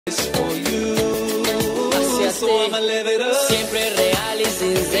I'ma live it up. Siempre real y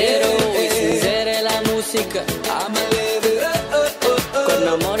sincero, y sincera es la música. I'ma live it up, con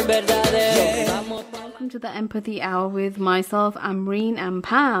amor verdadero. Welcome to the Empathy Hour with myself, Amreen, and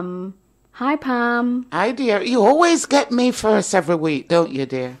Pam. Hi, Pam. Hi, dear. You always get me first every week, don't you,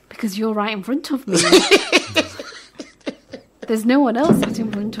 dear? Because you're right in front of me. There's no one else that's in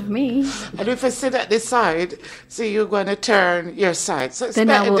front of me. And if I sit at the side, so you're going to turn your side. So it's Then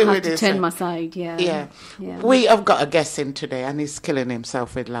I better will doing have to this turn way. my side, yeah. Yeah. We have got a guest in today, and he's killing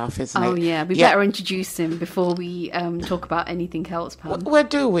himself with laugh, isn't Oh, it? yeah. We better introduce him before we talk about anything else, Pam. What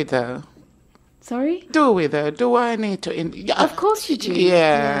do we, though? Sorry? Do we, though? Do I need to... Of course you do.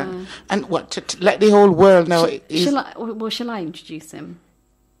 Yeah. And what, to let the whole world know... Shall I introduce him?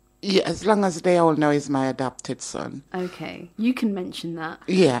 Yeah, as long as they all know he's my adopted son. Okay, you can mention that.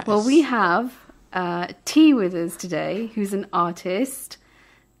 Yes. Well, we have T with us today, who's an artist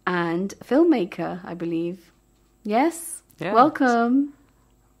and filmmaker, I believe. Yes? Yeah. Welcome.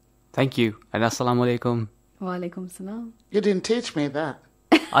 Thank you. And assalamu alaikum. Wa alaikum salam. You didn't teach me that.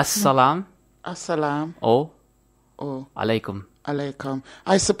 Assalam. Assalam. Oh. Oh. Alaikum. Alaikum.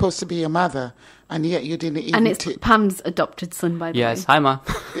 I'm supposed to be your mother, and yet you didn't even... And it's Pam's adopted son, by the way. Yes. Hi, Ma.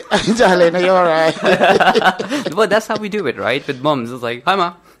 Darling, are you all right? Well, that's how we do it, right? With mums. It's like, hi,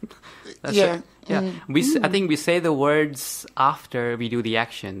 Ma. That's Yeah. it. Yeah. I think we say the words after we do the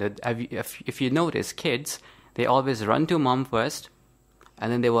action. That if you notice, kids, they always run to mom first,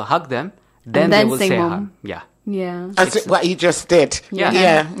 and then they will hug them. Then they will say hi. mom. Yeah. Yeah. That's what you just did. Yeah.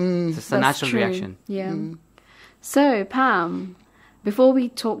 Yeah. It's a natural true. reaction. Yeah. So, Pam, before we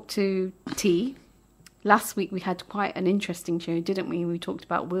talk to T, last week we had quite an interesting show, didn't we? We talked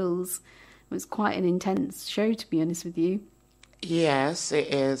about wills. It was quite an intense show, to be honest with you. Yes,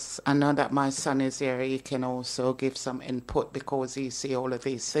 it is. I know that my son is here. He can also give some input because he see all of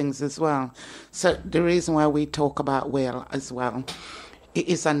these things as well. So the reason why we talk about will as well, it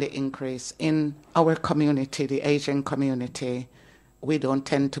is on the increase. In our community, the Asian community, we don't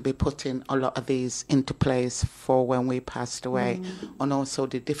tend to be putting a lot of these into place for when we passed away, and also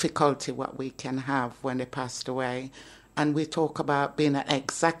the difficulty what we can have when they passed away. And we talk about being an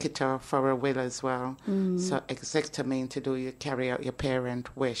executor for a will as well. So executor means you carry out your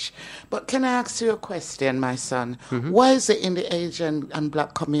parent wish. But can I ask you a question, my son? Why is it in the Asian and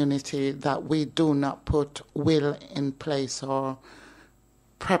black community that we do not put will in place or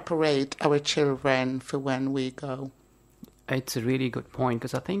preparate our children for when we go? It's a really good point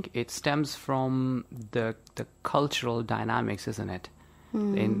because I think it stems from the cultural dynamics, isn't it?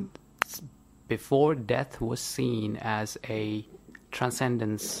 Before, death was seen as a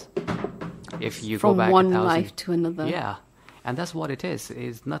transcendence. If you From go back one 1,000, life to another. yeah, and that's what it is.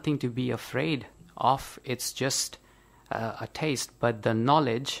 It's nothing to be afraid of. It's just a taste, but the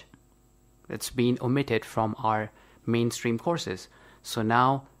knowledge that's been omitted from our mainstream courses. So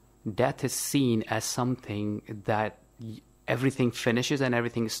now, death is seen as something that everything finishes and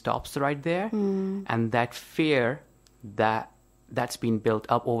everything stops right there. And that fear that's been built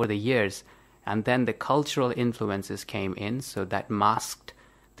up over the years. And then the cultural influences came in, so that masked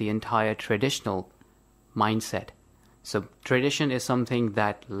the entire traditional mindset. So tradition is something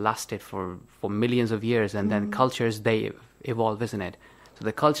that lasted for millions of years, and then cultures, they evolve, isn't it? So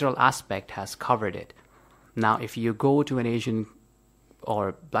the cultural aspect has covered it. Now, if you go to an Asian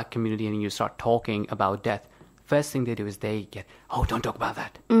or black community and you start talking about death, first thing they do is they get, oh, don't talk about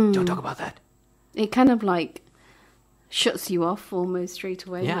that. Don't talk about that. It kind of like shuts you off almost straight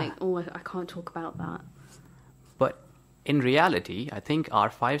away. Yeah. Like, oh, I can't talk about that. But in reality, I think our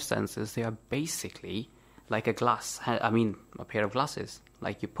five senses, they are basically like a pair of glasses.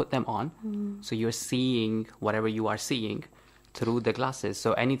 Like you put them on, so you're seeing whatever you are seeing through the glasses.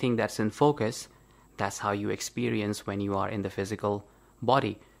 So anything that's in focus, that's how you experience when you are in the physical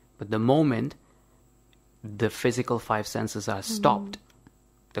body. But the moment the physical five senses are stopped,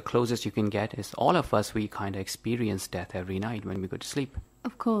 the closest you can get is all of us, we kind of experience death every night when we go to sleep.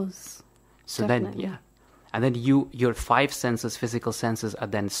 Of course. So Definitely. then, and then your five senses, physical senses, are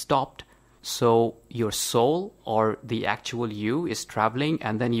then stopped. So your soul or the actual you is traveling,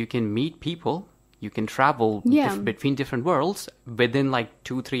 and then you can meet people. You can travel between different worlds. Within like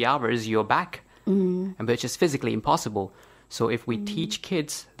 2-3 hours, you're back, and which is physically impossible. So if we teach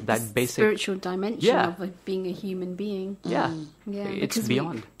kids that basic spiritual dimension of being a human being, it's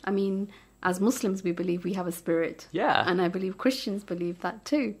beyond. As Muslims, we believe we have a spirit, and I believe Christians believe that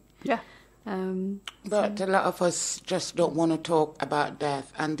too. But a lot of us just don't want to talk about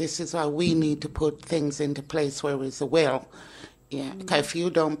death, and this is why we need to put things into place where there's a will. Yeah, because if you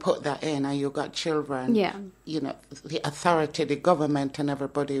don't put that in and you got children, Yeah. you know, the authority, the government and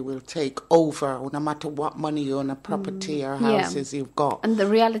everybody will take over no matter what money you own, a property or houses you've got. And the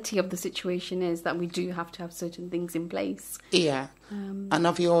reality of the situation is that we do have to have certain things in place. Yeah. And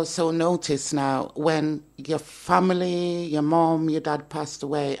have you also noticed now when your family, your mom, your dad passed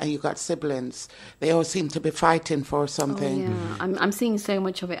away and you got siblings, they all seem to be fighting for something. Oh, yeah. I'm seeing so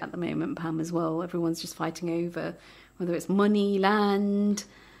much of it at the moment, Pam, as well. Everyone's just fighting over whether it's money, land,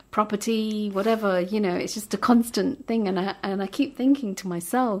 property, whatever, you know, it's just a constant thing. And I keep thinking to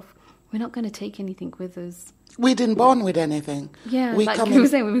myself, we're not going to take anything with us. We didn't born with anything. Yeah, we like come you were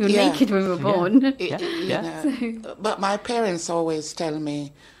saying, we were naked when we were born. But my parents always tell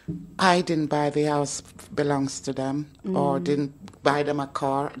me, I didn't buy the house belongs to them or didn't buy them a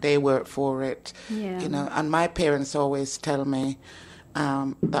car. They worked for it. Yeah. You know, and my parents always tell me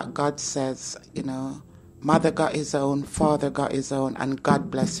that God says, you know, mother got his own, father got his own, and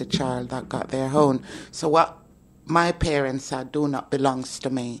God bless the child that got their own. So what my parents said do not belongs to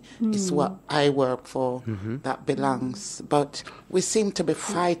me. It's what I work for that belongs. But we seem to be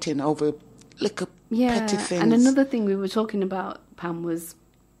fighting over little petty things. And another thing we were talking about, Pam, was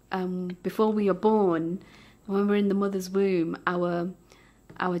before we are born, when we're in the mother's womb,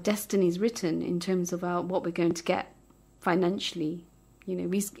 our destiny is written in terms of what we're going to get financially. You know,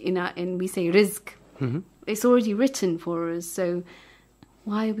 we say rizq. It's already written for us. So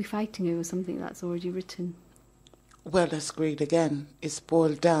why are we fighting over something that's already written? Well, that's greed again. It's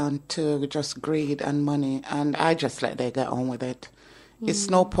boiled down to just greed and money, and I just let them get on with it.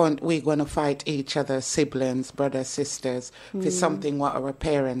 It's no point we're going to fight each other, siblings, brothers, sisters, for something what our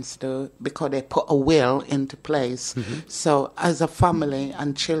parents do, because they put a will into place. So as a family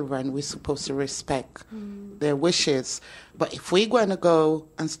and children, we're supposed to respect their wishes. But if we're going to go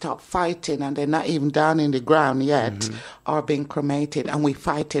and start fighting and they're not even down in the ground yet or being cremated and we're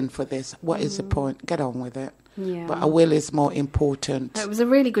fighting for this, what is the point? Get on with it. Yeah. But a will is more important. It was a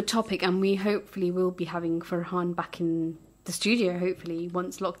really good topic, and we hopefully will be having Farhan back in the studio. Hopefully,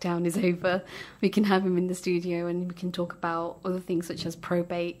 once lockdown is over, we can have him in the studio and we can talk about other things such as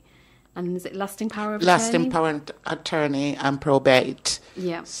probate and is it lasting power of attorney? Lasting power of attorney and probate.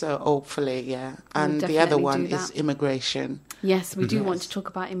 Yeah. So hopefully, yeah. We'll And the other definitely one do is that. immigration. Yes, we do want to talk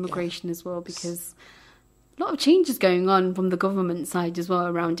about immigration as well, because a lot of changes going on from the government side as well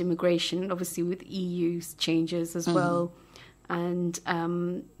around immigration, obviously with EU changes as well. And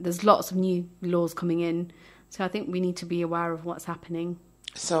there's lots of new laws coming in. So I think we need to be aware of what's happening.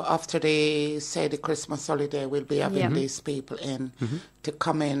 So after the Christmas holiday, we'll be having these people in to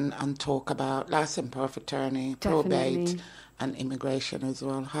come in and talk about lasting power of attorney, probate, and immigration as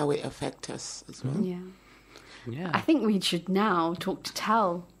well, how it affects us as well. Yeah. I think we should now talk to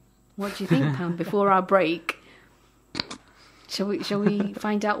Tal. What do you think, Pam, before our break? Shall we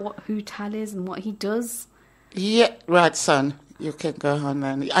find out who Tal is and what he does? Yeah, right, son. You can go on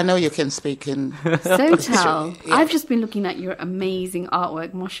then. I know you can speak in... So, Tal, I've just been looking at your amazing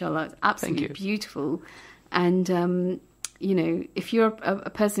artwork, mashallah. It's absolutely Thank you. beautiful. And, you know, if you're a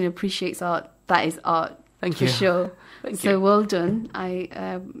person who appreciates art, that is art. Thank for you. sure. Thank So you. well done.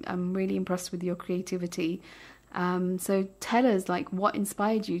 I'm really impressed with your creativity. So tell us, like, what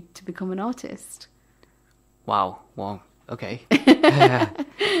inspired you to become an artist? Wow. Well, okay.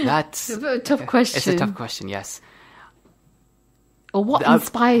 That's It's a bit of a tough question. It's a tough question, yes. Or what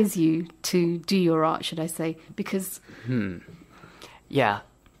inspires you to do your art, should I say? Because Yeah,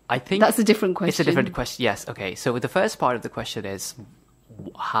 I think... that's a different question. It's a different question, yes. Okay, so the first part of the question is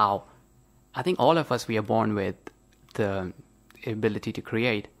how... I think all of us, we are born with the ability to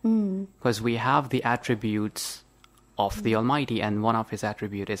create. Because we have the attributes of the Almighty, and one of his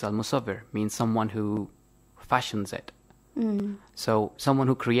attributes is Al-Musawwir, means someone who fashions it. So someone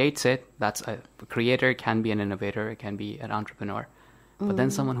who creates it, that's a creator, can be an innovator, it can be an entrepreneur. But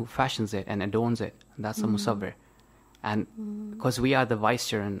then someone who fashions it and adorns it, that's a Musawwir. And because we are the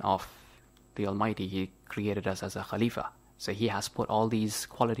vicegerent of the Almighty, he created us as a Khalifa. So he has put all these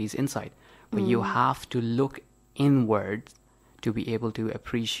qualities inside. But you have to look inwards to be able to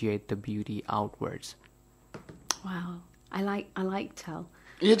appreciate the beauty outwards. Wow. I like Tal.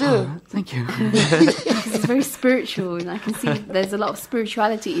 You do? Thank you. Because it's very spiritual, and I can see there's a lot of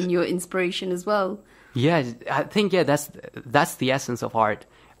spirituality in your inspiration as well. Yeah, I think that's the essence of art.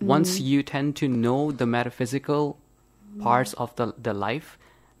 Once you tend to know the metaphysical parts of the life,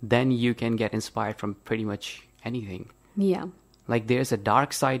 then you can get inspired from pretty much anything. Yeah. Like there's a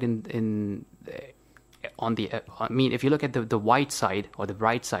dark side if you look at the white side or the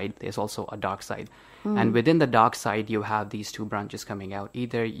bright side, there's also a dark side. And within the dark side, you have these two branches coming out.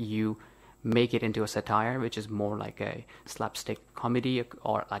 Either you make it into a satire, which is more like a slapstick comedy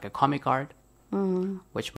or like a comic art, which